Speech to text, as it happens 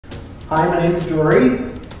Hi, my name is Jory,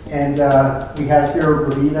 and we have here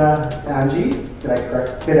Ravina Anji. Did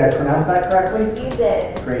I pronounce that correctly? You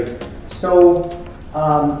did. Great. So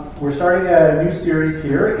we're starting a new series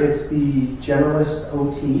here. It's the Generalist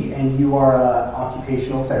OT, and you are an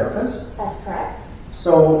occupational therapist. That's correct.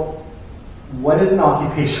 So what is an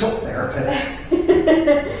occupational therapist?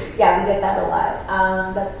 Yeah, we get that a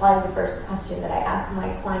lot. That's probably the first question that I ask my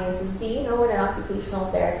clients is, do you know what an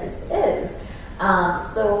occupational therapist is?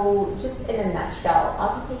 So just in a nutshell,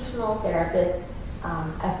 occupational therapists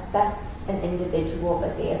assess an individual,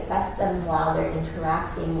 but they assess them while they're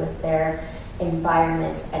interacting with their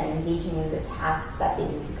environment and engaging in the tasks that they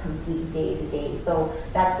need to complete day to day. So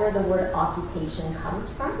that's where the word occupation comes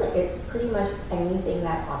from. It's pretty much anything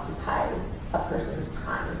that occupies a person's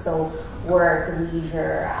time. So work,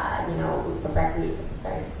 leisure,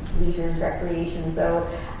 leisure is recreation. So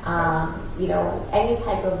any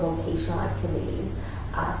type of vocational activities,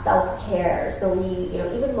 self-care. So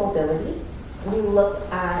even mobility. We look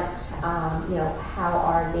at, how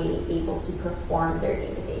are they able to perform their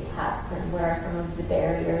day-to-day tasks and what are some of the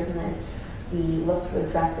barriers, and then we look to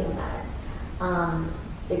addressing that.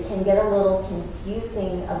 It can get a little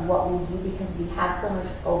confusing of what we do because we have so much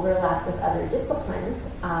overlap with other disciplines,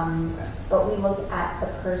 but we look at the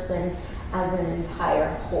person as an entire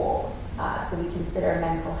whole. So we consider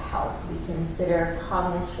mental health, we consider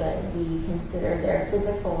cognition, we consider their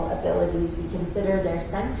physical abilities, we consider their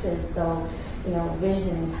senses, so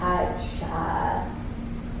vision, touch,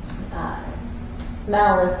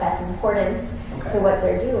 smell, if that's important to what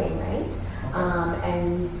they're doing, right?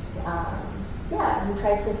 We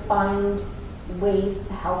try to find ways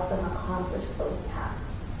to help them accomplish those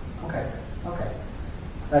tasks. Okay.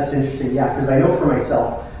 That's interesting, yeah, because I know for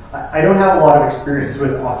myself, I don't have a lot of experience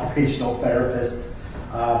with occupational therapists,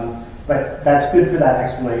 but that's good for that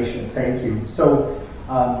explanation. Thank you. So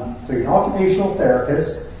you're an occupational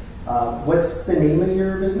therapist. What's the name of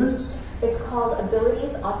your business? It's called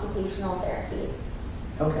Abilities Occupational Therapy.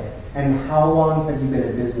 Okay. And how long have you been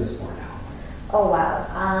in business for now? Oh, wow.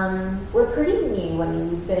 We're pretty new. I mean,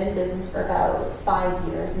 we've been in business for about 5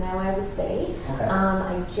 years now, I would say. Okay.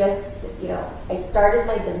 I started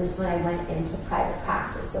my business when I went into private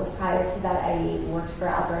practice. So prior to that, I worked for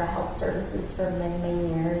Alberta Health Services for many,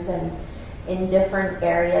 many years and in different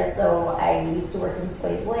areas. So I used to work in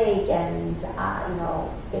Slave Lake and,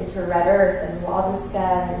 been to Red Earth and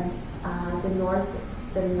Wabasca and the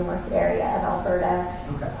north area of Alberta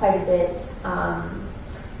quite a bit.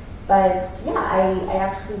 I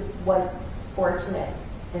actually was fortunate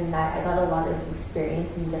in that I got a lot of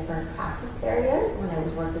experience in different practice areas when I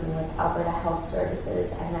was working with Alberta Health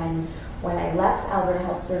Services. And then when I left Alberta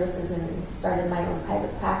Health Services and started my own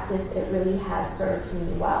private practice, it really has served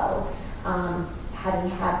me well, having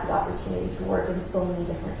had the opportunity to work in so many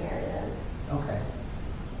different areas. Okay,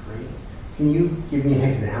 great. Can you give me an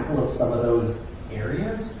example of some of those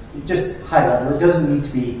areas? Just high level, it doesn't need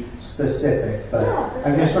to be specific, but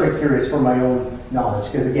I'm just sort of curious for my own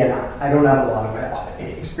knowledge, because again, I don't have a lot of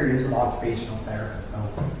experience with occupational therapists. So.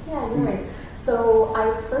 Yeah, no worries. So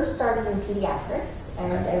I first started in pediatrics,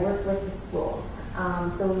 and I worked with the schools.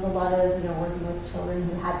 So it was a lot of working with children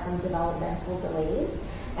who had some developmental delays,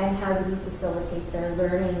 and how do we facilitate their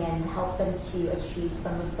learning and help them to achieve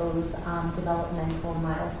some of those developmental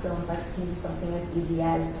milestones, like it can be something as easy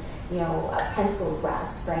as a pencil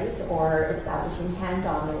grasp, right, or establishing hand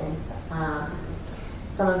dominance,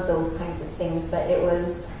 some of those kinds of things. But it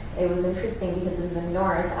was interesting because in the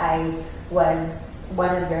north I was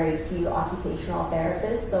one of very few occupational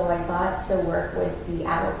therapists, so I got to work with the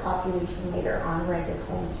adult population later on where I did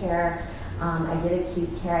home care. I did acute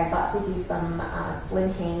care. I got to do some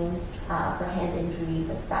splinting for hand injuries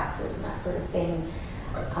and fractures and that sort of thing.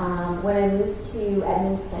 When I moved to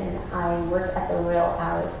Edmonton, I worked at the Royal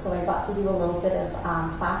Alex, so I got to do a little bit of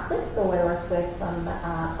plastics. So I worked with some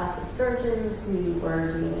plastic surgeons who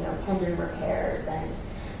were doing tendon repairs and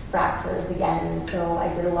fractures again. So I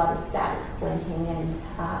did a lot of static splinting and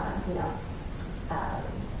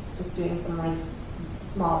just doing some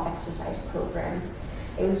small exercise programs.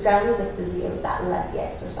 It was generally the physios that led the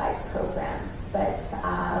exercise programs, but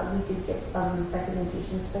we did give some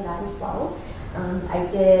recommendations for that as well.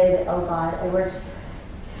 I've done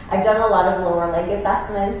a lot of lower leg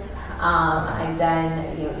assessments. I've done,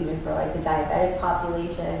 even for the diabetic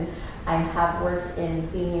population. I have worked in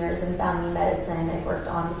seniors and family medicine. I've worked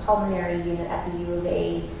on the pulmonary unit at the U of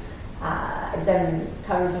A. I've done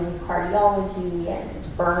coverage in cardiology and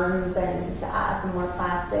burns and some more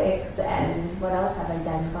plastics. And what else have I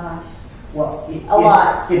done? Gosh. Well, a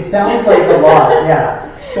lot. It sounds like a lot,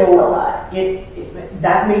 yeah. So a lot.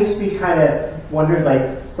 That makes me kind of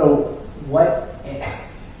wonder, so what,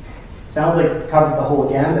 sounds like you covered the whole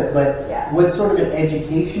gambit, but Yeah. what sort of an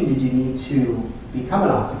education did you need to become an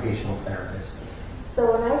occupational therapist?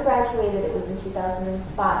 So when I graduated, it was in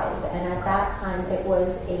 2005, and at that time it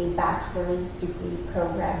was a bachelor's degree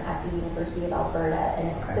program at the University of Alberta, and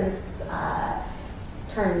it's since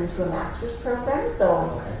turned into a master's program.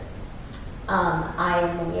 So I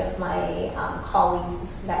and many of my colleagues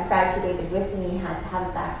that graduated with me had to have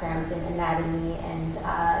a background in anatomy and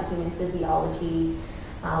human physiology.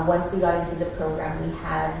 Once we got into the program, we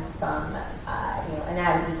had some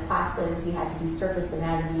anatomy classes. We had to do surface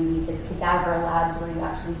anatomy. We did cadaver labs where you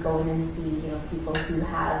actually go in and see people who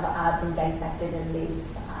have been dissected and they've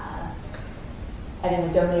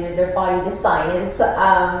donated their body to science.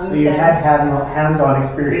 So you had hands-on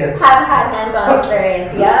experience. Have had hands-on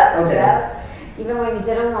experience. Yep. Okay. Yep. Even when you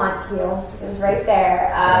didn't want to, it was right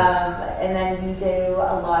there. And then we do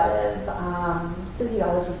a lot of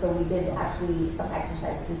physiology, so we did actually some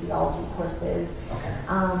exercise physiology courses.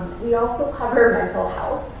 We also cover mental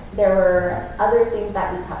health. There were other things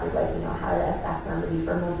that we covered, like how to assess somebody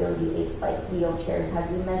for mobility aids, like wheelchairs. How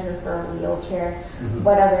do you measure for a wheelchair?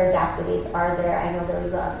 What other adaptive aids are there? I know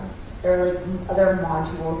there are like other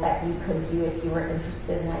modules that you could do if you were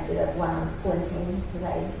interested, and I did one on splinting because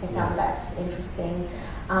I found that interesting.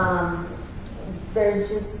 There's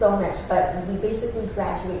just so much, but we basically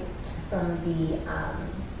graduate from the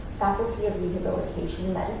Faculty of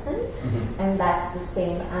Rehabilitation Medicine, and that's the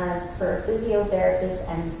same as for physiotherapists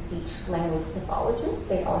and speech-language pathologists.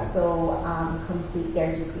 They also complete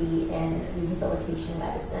their degree in rehabilitation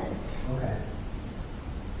medicine. Okay.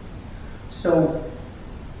 So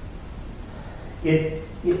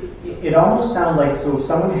it almost sounds like, so if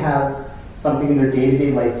someone has something in their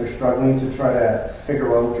day-to-day life they're struggling to try to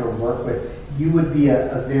figure out or work with, you would be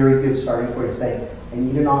a very good starting point saying, I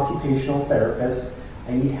need an occupational therapist,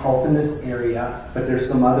 I need help in this area, but there's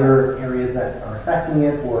some other areas that are affecting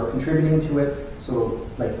it or contributing to it. So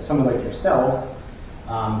like someone like yourself,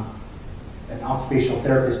 an occupational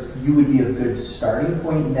therapist, you would be a good starting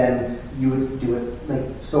point, and then you would do it like,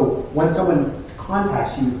 so when someone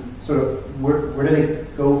contacts you, sort of where do they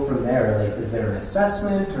go from there? Like, is there an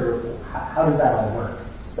assessment, or how does that all work?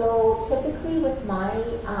 So typically with my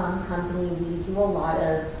company, we do a lot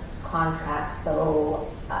of contracts. So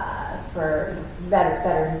for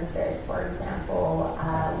Veterans Affairs, for example,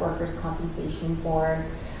 Workers' Compensation Board.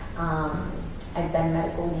 I've done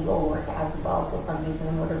medical legal work as well. So somebody's in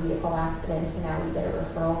a motor vehicle accident, and now we get a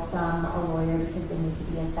referral from a lawyer because they need to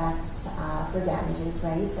be assessed for damages,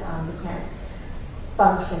 right? They can't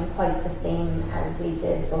function quite the same as they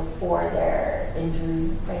did before their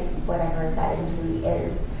injury, right? Whatever that injury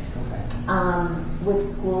is. With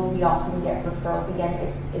schools, we often get referrals. Again,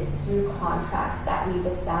 it's through contracts that we've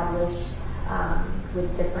established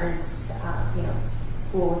with different,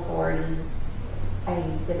 school authorities. I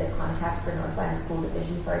did a contract for Northland School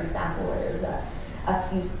Division, for example, where there's a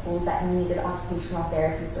few schools that needed occupational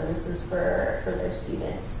therapy services for their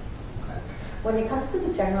students. When it comes to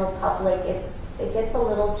the general public, it gets a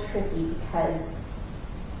little tricky because,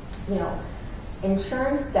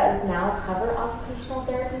 insurance does now cover occupational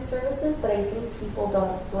therapy services, but I think people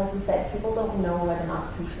don't, like you said, people don't know what an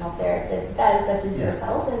occupational therapist does, such as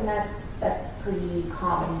yourself, and that's pretty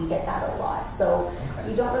common. We get that a lot. So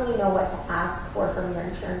you don't really know what to ask for from your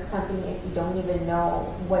insurance company if you don't even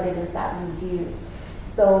know what it is that we do.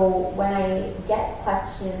 So when I get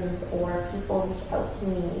questions or people reach out to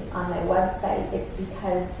me on my website, it's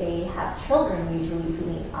because they have children usually who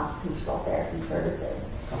need occupational therapy services.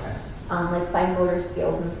 Like fine motor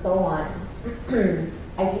skills and so on.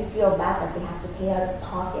 I do feel bad that they have to pay out of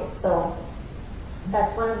pocket. So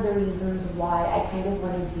that's one of the reasons why I kind of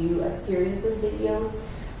want to do a series of videos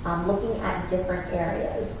looking at different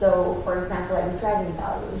areas. So for example, I do driving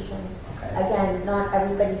evaluations. Again, not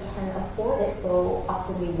everybody can afford it, so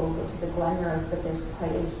often we will go to the Glenrose, but there's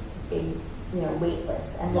quite a big, wait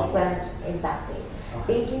list. And the exactly.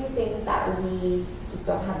 They do things that we just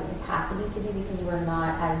don't have the capacity to do because we're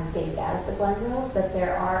not as big as the Glenrose, but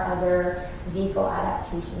there are other vehicle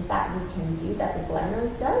adaptations that we can do that the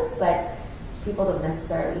Glenrose does, but people don't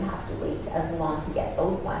necessarily have to wait as long to get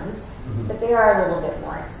those ones. But they are a little bit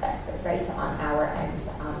more expensive, right, on our end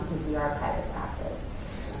because we are a private practice.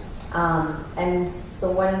 And so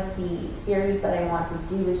one of the series that I want to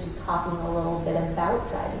do is just talking a little bit about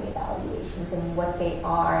driving evaluations and what they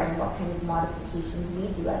are and what kind of modifications we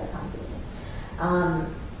do as a company. And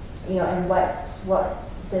what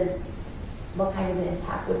kind of an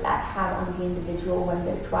impact would that have on the individual when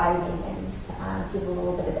they're driving, and give a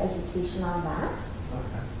little bit of education on that.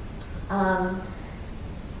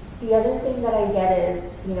 The other thing that I get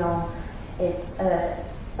is, it's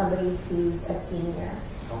somebody who's a senior.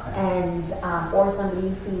 Okay. And or somebody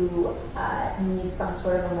who needs some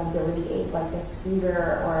sort of a mobility aid, like a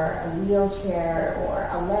scooter or a wheelchair or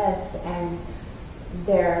a lift, and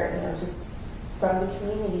they're just from the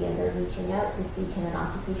community and they're reaching out to see, can an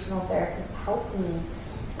occupational therapist help me?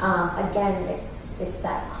 Again, it's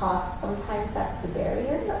that cost. Sometimes that's the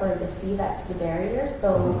barrier, or the fee that's the barrier.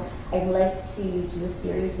 So I'd like to do a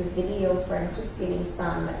series of videos where I'm just giving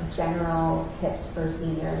some general tips for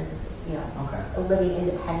seniors, living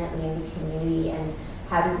independently in the community, and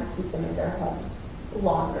how do we keep them in their homes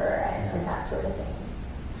longer, and that sort of thing.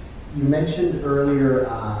 You mentioned earlier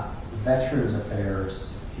Veterans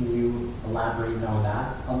Affairs. Can you elaborate on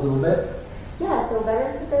that a little bit? Yeah, so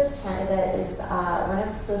Veterans Affairs Canada is one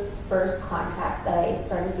of the first contracts that I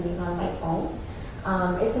started doing on my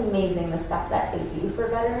own. It's amazing the stuff that they do for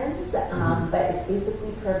veterans, but it's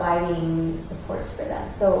basically providing supports for them.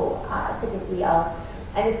 So typically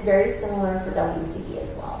and it's very similar for WCD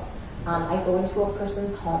as well. I go into a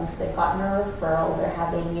person's home because they've gotten a referral, they're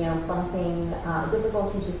having something,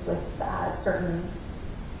 difficulty just with certain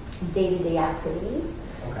day-to-day activities.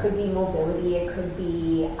 Okay. Could be mobility, it could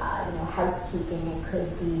be housekeeping, it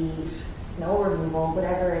could be snow removal,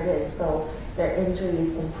 whatever it is. So their injury is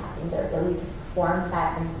impacting their ability to perform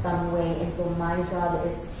that in some way. And so my job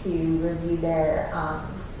is to review their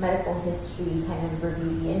medical history, kind of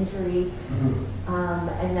review the injury.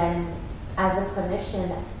 And then as a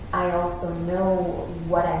clinician, I also know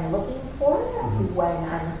what I'm looking for when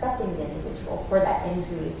I'm assessing the individual for that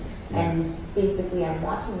injury. And basically, I'm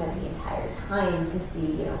watching them the entire time to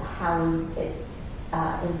see, how is it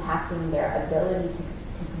impacting their ability to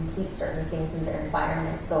complete certain things in their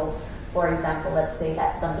environment. So, for example, let's say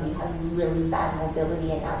that somebody has really bad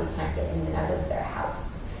mobility and now they can't get in and out of their house.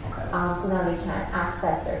 Okay. So now they can't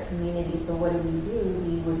access their community. So what do?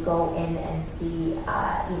 We would go in and see,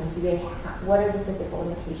 what are the physical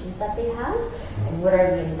limitations that they have, and what are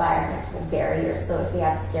the environmental barriers. So if they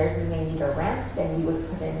have stairs and they need a ramp, then we would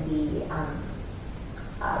put in the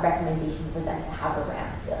recommendation for them to have a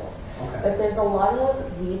ramp built. Okay. But there's a lot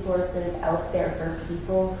of resources out there for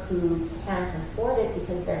people who can't afford it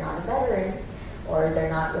because they're not a veteran, or they're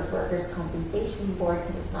not with Workers' Compensation Board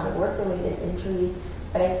because it's not a work-related injury.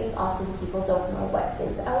 But I think often people don't know what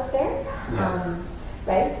is out there,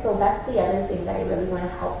 right? So that's the other thing that I really want to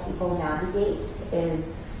help people navigate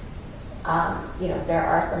is, there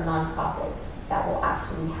are some nonprofits that will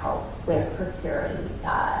actually help with procuring,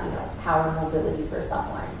 power mobility for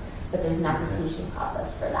someone, but there's an application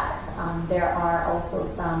process for that. There are also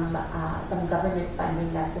some government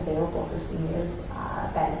funding that's available for seniors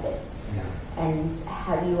benefits, and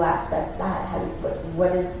how do you access that?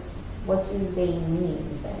 What do they need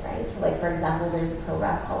even, right? Like, for example, there's a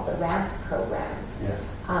program called the RAMP program.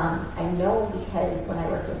 I know because when I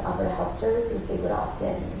worked with Alberta Health Services, they would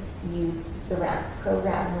often use the RAMP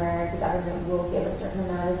program where the government will give a certain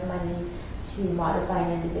amount of money to modify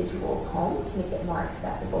an individual's home to make it more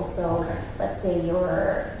accessible. So let's say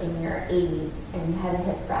you're in your 80s and you had a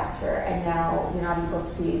hip fracture and now you're not able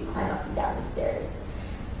to climb up and down the stairs.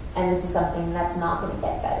 And this is something that's not going to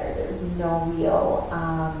get better. There's no real,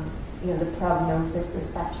 the prognosis is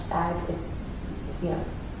such that it's,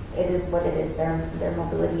 it is what it is. Their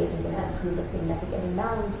mobility isn't going to improve a significant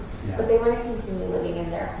amount, but they want to continue living in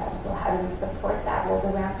their home. So how do we support that? Well, the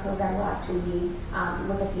RAMP program will actually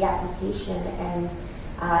look at the application, and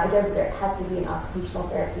there has to be an occupational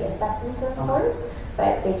therapy assessment, of course,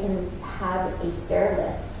 but they can have a stair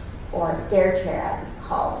lift or a stair chair, as it's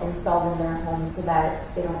called, installed in their home so that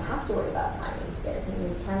they don't have to worry about climbing stairs, and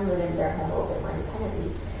they can live in their home a little bit more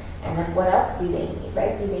independently. And then what else do they need,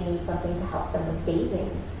 right? Do they need something to help them with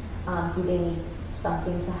bathing? Do they need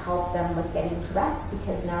something to help them with getting dressed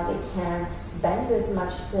because now they can't bend as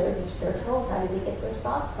much to reach their toes? How do they get their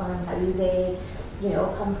socks on? How do they,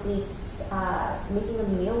 complete making a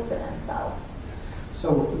meal for themselves?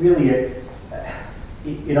 So really,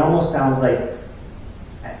 it almost sounds like,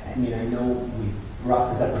 I know we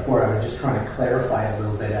brought this up before, I was just trying to clarify a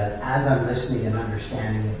little bit as I'm listening and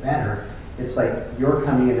understanding it better. It's like you're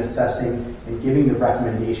coming and assessing and giving the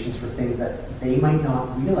recommendations for things that they might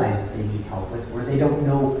not realize that they need help with, or they don't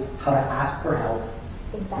know how to ask for help,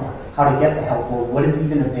 how to get the help, or what is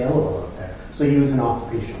even available out there. So you as an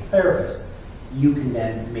occupational therapist, you can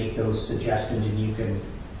then make those suggestions and you can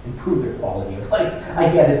improve their quality of life.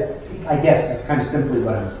 I guess is kind of simply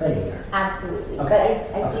what I'm saying there. Absolutely. Okay.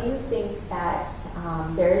 But I do think that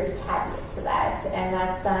there is a caveat to that, and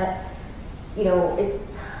that's that,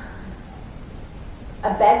 it's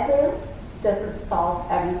a bed there doesn't solve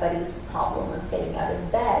everybody's problem of getting out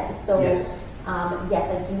of bed. So Yes,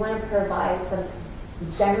 I do want to provide some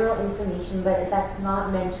general information, but that's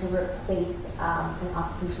not meant to replace an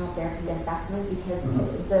occupational therapy assessment, because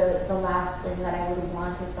the last thing that I would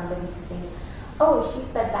want is somebody to think, oh, she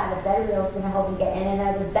said that a bed rail is going to help me get in and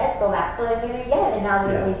out of bed, so that's what I'm going to get, and now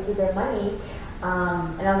they wasted their money.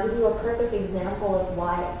 And I'll give you a perfect example of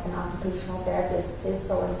why an occupational therapist is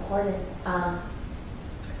so important.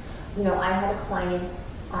 You know, I had a client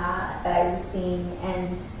that I was seeing,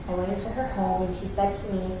 and I went into her home, and she said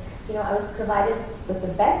to me, you know, I was provided with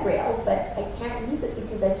a bed rail, but I can't use it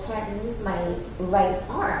because I can't use my right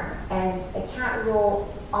arm, and I can't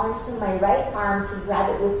roll onto my right arm to grab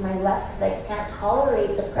it with my left because I can't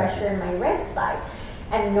tolerate the pressure in my right side,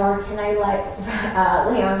 and nor can I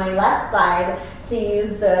lay on my left side to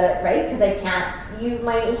use the right, because I can't use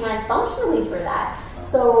my hand functionally for that.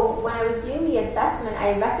 So when I was doing the assessment,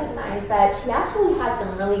 I recognized that she actually had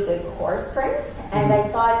some really good core strength, and I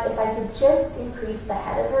thought if I could just increase the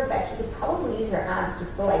head of her bed, she could probably use her abs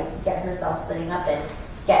just to like get herself sitting up and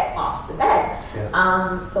get off the bed.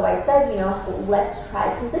 So I said, you know, let's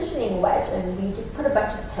try positioning wedge, and we just put a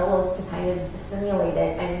bunch of pillows to kind of simulate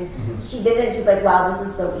it, and she did it. She's like, wow, this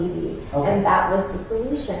is so easy. And that was the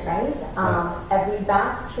solution, right? Every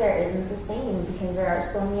bath chair isn't the same, because there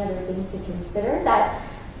are so many other things to consider that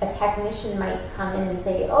a technician might come in and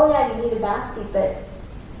say, oh yeah, you need a bath seat, but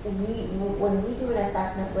when we do an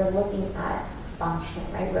assessment, we're looking at function,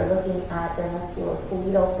 right? We're looking at their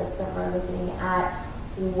musculoskeletal system, we're looking at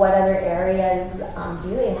what other areas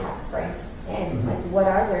do they have strengths in, like what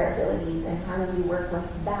are their abilities, and how do we work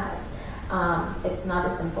with that? It's not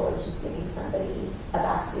as simple as just giving somebody a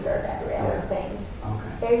bath suit or a bed rail and saying,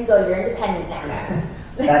 there you go, you're independent now.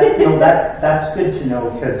 That's good to know,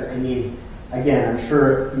 because I mean, again, I'm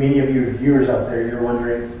sure many of you viewers out there, you're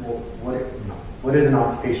wondering, well, what does an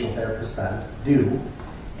occupational therapist do?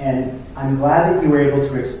 And I'm glad that you were able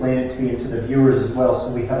to explain it to me and to the viewers as well,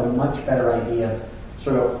 so we have a much better idea of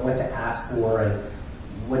sort of what to ask for and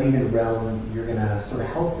what even realm you're going to sort of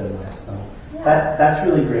help them with. So that's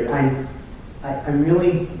really great. I'm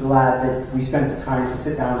really glad that we spent the time to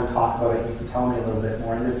sit down and talk about it. You can tell me a little bit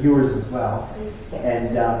more, and the viewers as well.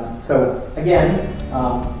 And so again,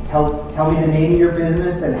 tell me the name of your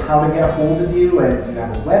business and how to get a hold of you, and do you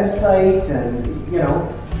have a website, and you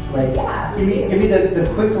know, like give me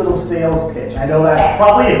the quick little sales pitch. I know that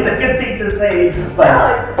probably isn't a good thing to say,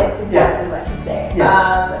 but no, it's exactly what to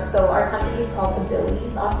say. So our company is called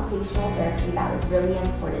Abilities Occupational Therapy. That was really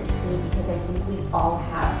important to me, because I think we all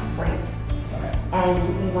have strengths.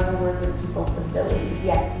 And we want to work with people's abilities.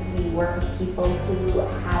 Yes, we work with people who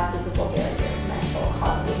have physical barriers, mental,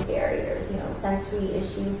 cognitive barriers, you know, sensory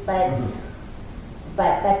issues, but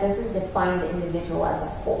that doesn't define the individual as a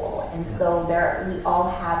whole. And so we all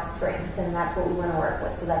have strengths, and that's what we want to work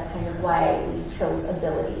with. So that's kind of why we chose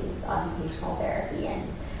Abilities Occupational Therapy.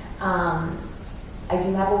 And I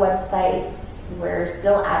do have a website. We're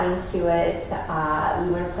still adding to it.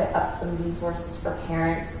 We want to put up some resources for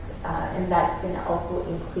parents. And that's going to also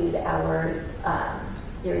include our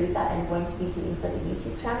series that I'm going to be doing for the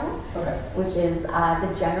YouTube channel, which is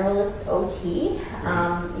the Generalist OT.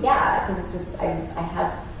 Because it's just, I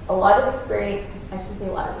have a lot of experience, I should say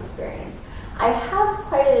a lot of experience. I have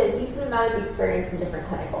quite a decent amount of experience in different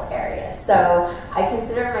clinical areas. So I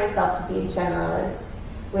consider myself to be a generalist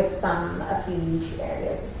with a few niche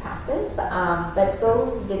areas of practice. But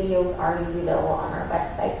those videos are going to be available on our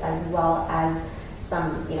website, as well as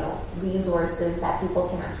some, you know, resources that people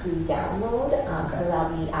can actually download. So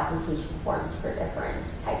that'll be application forms for different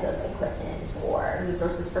type of equipment, or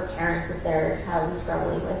resources for parents if their child is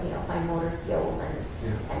struggling with, you know, fine motor skills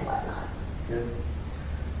and whatnot. Good.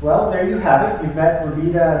 Well, there you have it. You've met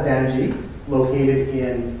Ravita Danji, located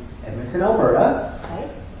in Edmonton, Alberta.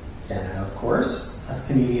 Canada, of course. Us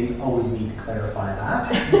Canadians always need to clarify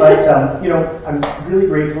that. But, you know, I'm really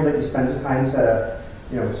grateful that you spent the time to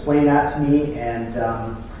explain that to me, and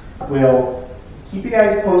we'll keep you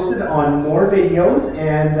guys posted on more videos,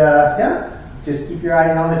 and just keep your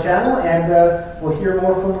eyes on the channel, and we'll hear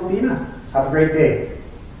more from Ravita. Have a great day.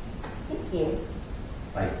 Thank you.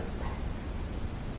 Bye.